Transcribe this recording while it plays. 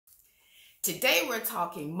Today we're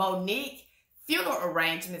talking Monique, funeral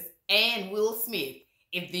arrangements, and Will Smith.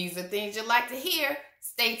 If these are things you'd like to hear,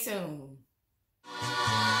 stay tuned.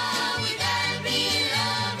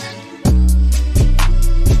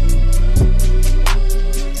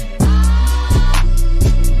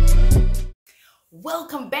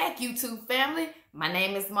 Welcome back, YouTube family. My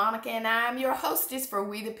name is Monica and I am your hostess for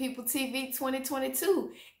We the People TV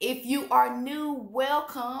 2022. If you are new,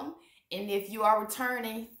 welcome. And if you are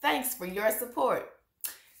returning, thanks for your support.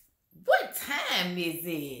 What time is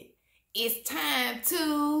it? It's time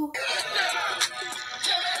to...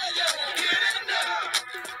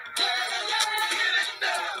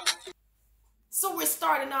 So we're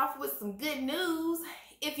starting off with some good news.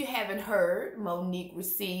 If you haven't heard, Monique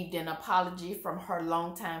received an apology from her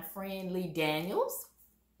longtime friend, Lee Daniels.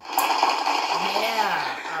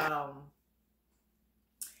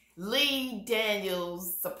 Lee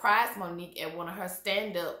Daniels surprised Monique at one of her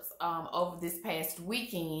stand-ups over this past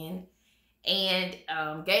weekend and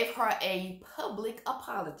gave her a public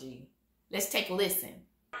apology. Let's take a listen.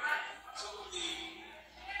 I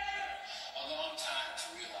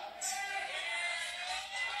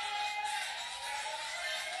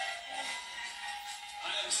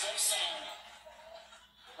am so sorry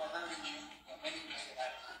for hurting you in many ways that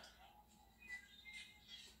I've done.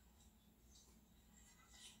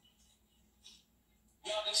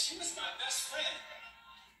 Y'all, she was my best friend.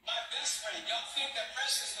 My best friend. Y'all think that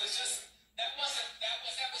Precious was just, that was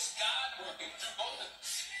God working through both of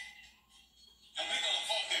us. And we gonna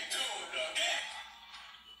fucking do it again.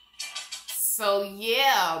 So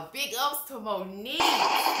yeah, big ups to Monique.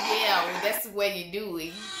 Yeah, well, that's the way you do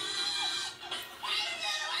it.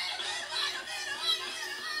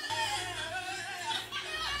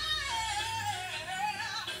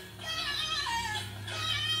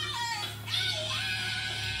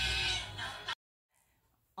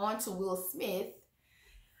 On to Will Smith.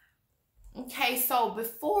 Okay, so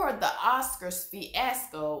before the Oscars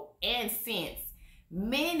fiasco and since,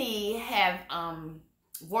 many have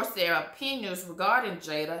voiced their opinions regarding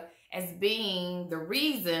Jada as being the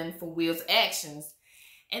reason for Will's actions.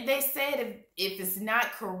 And they said if it's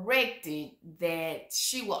not corrected, that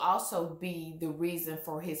she will also be the reason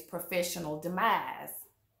for his professional demise.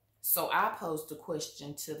 So I posed a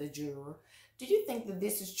question to the juror. Do you think that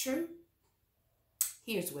this is true?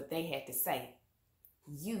 Here's what they had to say.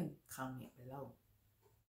 You comment below.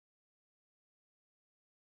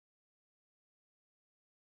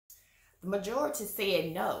 The majority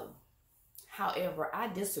said no. However, I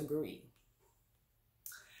disagree.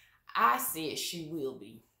 I said she will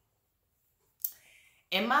be.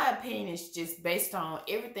 In my opinion, it's just based on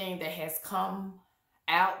everything that has come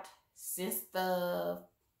out since the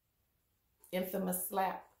infamous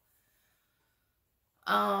slap.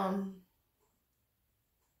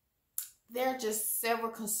 There are just several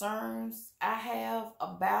concerns I have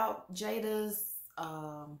about Jada's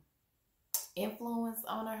influence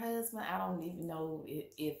on her husband. I don't even know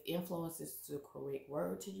if influence is the correct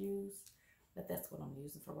word to use, but that's what I'm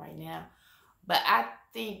using for right now. But I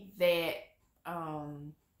think that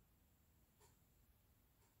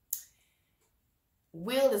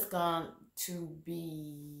Will is going to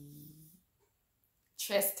be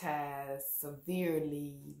chastised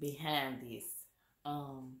severely behind this.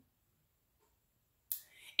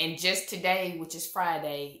 And just today, which is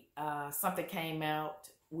Friday, something came out,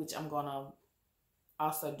 which I'm going to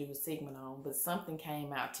also do a segment on, but something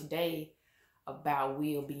came out today about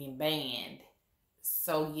Will being banned.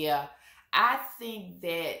 So, yeah, I think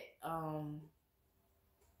that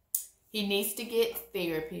he needs to get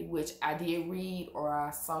therapy, which I did read or I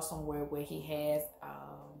saw somewhere where he has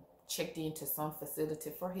checked into some facility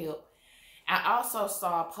for help. I also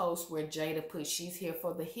saw a post where Jada put she's here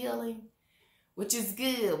for the healing, which is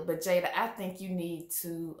good. But Jada, I think you need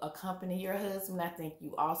to accompany your husband. I think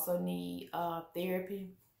you also need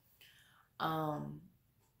therapy.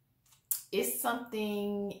 It's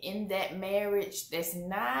something in that marriage that's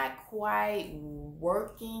not quite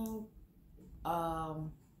working. I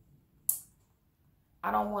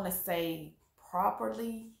don't want to say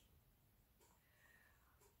properly,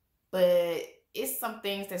 but it's some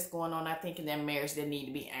things that's going on, I think, in that marriage that need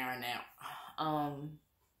to be ironed out.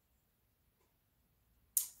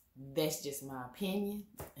 That's just my opinion.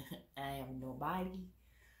 I am nobody.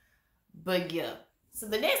 But yeah. So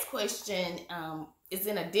the next question is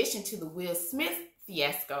in addition to the Will Smith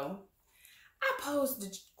fiasco. I posed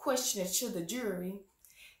the question to the jury.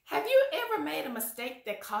 Have you ever made a mistake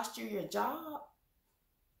that cost you your job?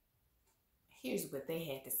 Here's what they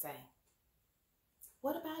had to say.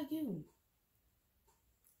 What about you?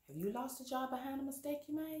 Have you lost a job behind a mistake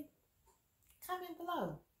you made? Comment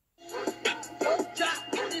below.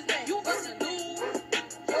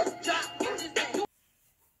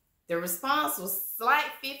 response was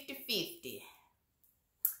slight 50-50.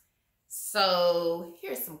 So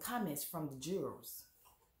here's some comments from the jurors.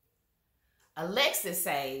 Alexis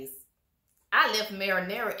says, I left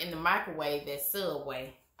marinara in the microwave at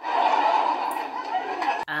Subway.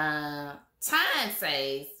 Tyne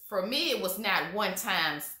says, for me, it was not a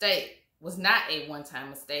one-time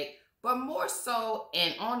mistake, but more so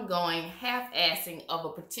an ongoing half-assing of a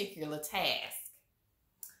particular task.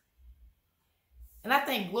 And I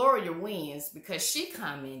think Gloria wins because she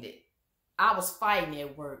commented, I was fighting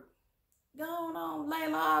at work. Go on,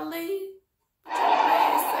 Layla Ali. Put your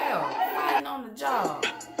ass out. Fighting on the job.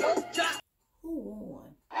 Who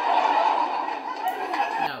won?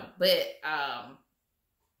 No, but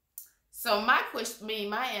so my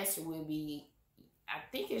answer would be, I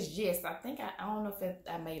think it's yes. I don't know if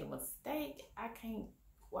I made a mistake. I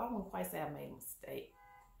wouldn't quite say I made a mistake.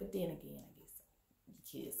 But then again, I guess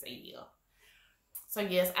you could say yeah. So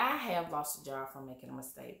yes, I have lost a job from making a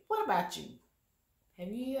mistake. What about you? Have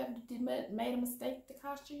you ever made a mistake that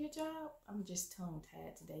cost you your job? I'm just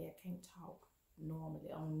tongue-tied today. I can't talk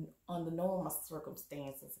normally. Under normal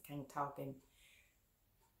circumstances, I can't talk, and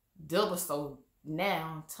double so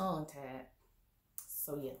now tongue-tied.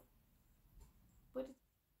 So yeah.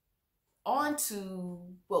 On to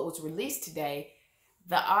what was released today.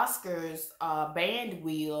 The Oscars banned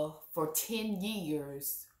Will for 10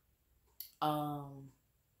 years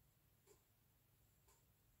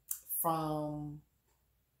from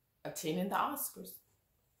attending the Oscars.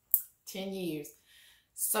 10 years.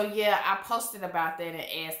 So yeah, I posted about that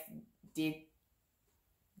and asked, do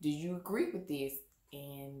you agree with this?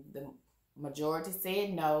 And the majority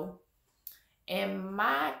said no. And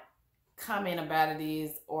my comment about it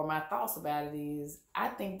is, or my thoughts about it is, I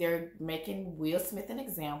think they're making Will Smith an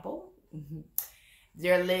example.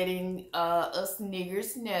 They're letting us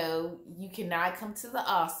niggers know you cannot come to the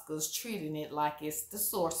Oscars treating it like it's the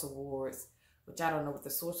Source Awards, which I don't know what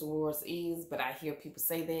the Source Awards is, but I hear people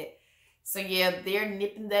say that. So yeah, they're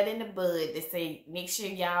nipping that in the bud. They say, next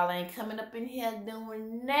year y'all ain't coming up in here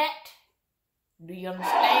doing that. Do you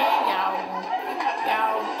understand? Y'all gonna keep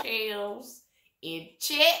y'all tails in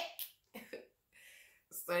check.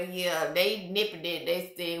 So yeah, they nipping it.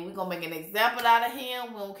 They said, we're gonna make an example out of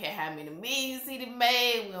him. We don't care how many millions he done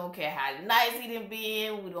made. We don't care how nice he done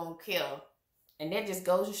been. We don't care. And that just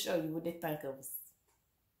goes to show you what they think of us.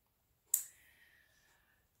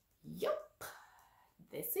 Yup.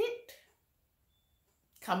 That's it.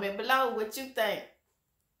 Comment below what you think.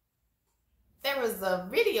 There was a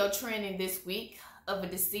video trending this week of a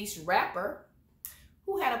deceased rapper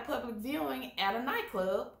who had a public viewing at a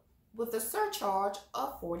nightclub with a surcharge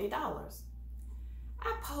of $40.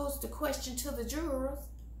 I posed the question to the jurors,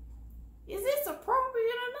 is this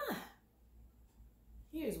appropriate or not?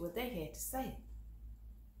 Here's what they had to say.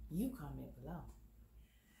 You comment below.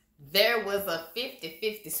 There was a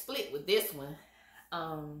 50-50 split with this one.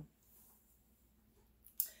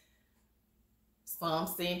 Some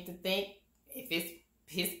seem to think if it's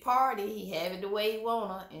his party, he have it the way he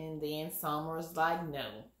wanna, and then some was like,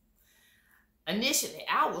 no. Initially,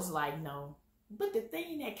 I was like, no. But the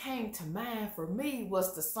thing that came to mind for me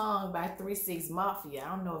was the song by 3 6 Mafia. I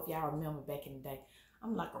don't know if y'all remember back in the day.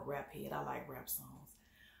 I'm like a rap head. I like rap songs.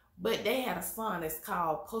 But they had a song that's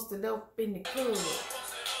called Posted Up in the Club.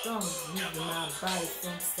 Moving my body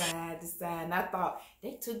from side to side. And I thought,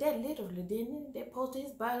 they took that literally, didn't they? They posted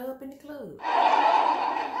his body up in the club.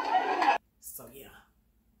 So yeah.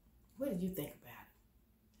 What did you think about it?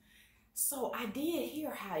 So I did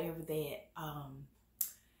hear, however, that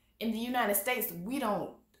in the United States, we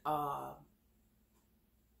don't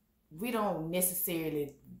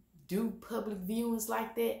necessarily do public viewings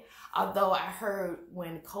like that. Although I heard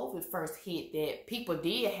when COVID first hit that people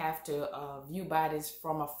did have to view bodies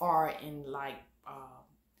from afar and like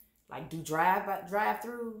do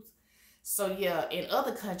drive-throughs. So yeah, in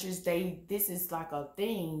other countries, this is like a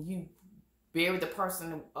thing. You bury the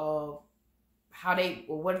person of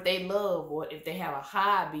what they love, or if they have a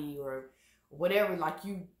hobby or whatever. Like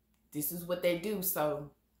this is what they do.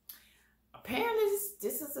 So apparently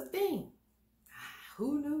this is a thing.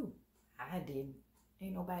 Who knew? I didn't.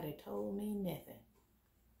 Ain't nobody told me nothing.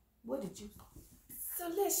 What did you think? So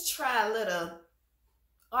let's try a little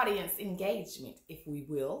audience engagement, if we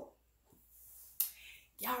will.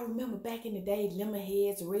 Y'all remember back in the day,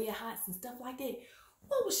 Lemonheads, Red Hots, and stuff like that?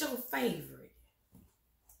 What was your favorite?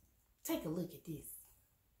 Take a look at this.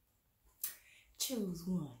 Choose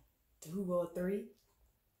 1, 2, or 3.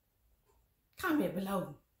 Comment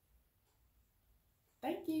below.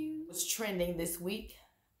 Thank you. What's trending this week?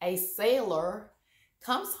 A sailor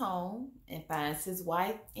comes home and finds his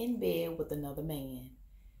wife in bed with another man.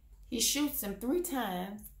 He shoots him 3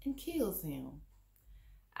 times and kills him.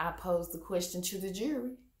 I pose the question to the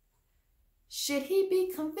jury. Should he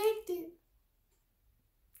be convicted?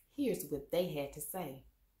 Here's what they had to say.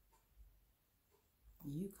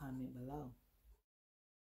 You comment below.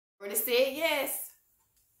 Already said yes.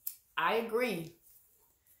 I agree.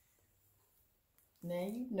 Now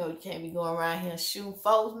you know you can't be going around here shooting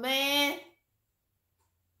folks, man.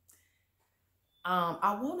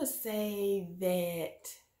 I want to say that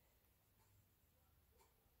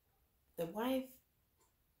the wife,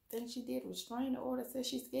 thing she did restraining order, said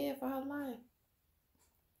she's scared for her life.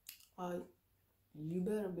 You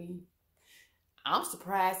better be. I'm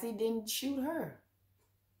surprised he didn't shoot her.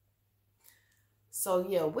 So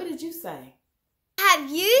yeah, what did you say? Have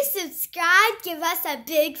you subscribed? Give us a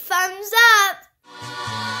big thumbs up.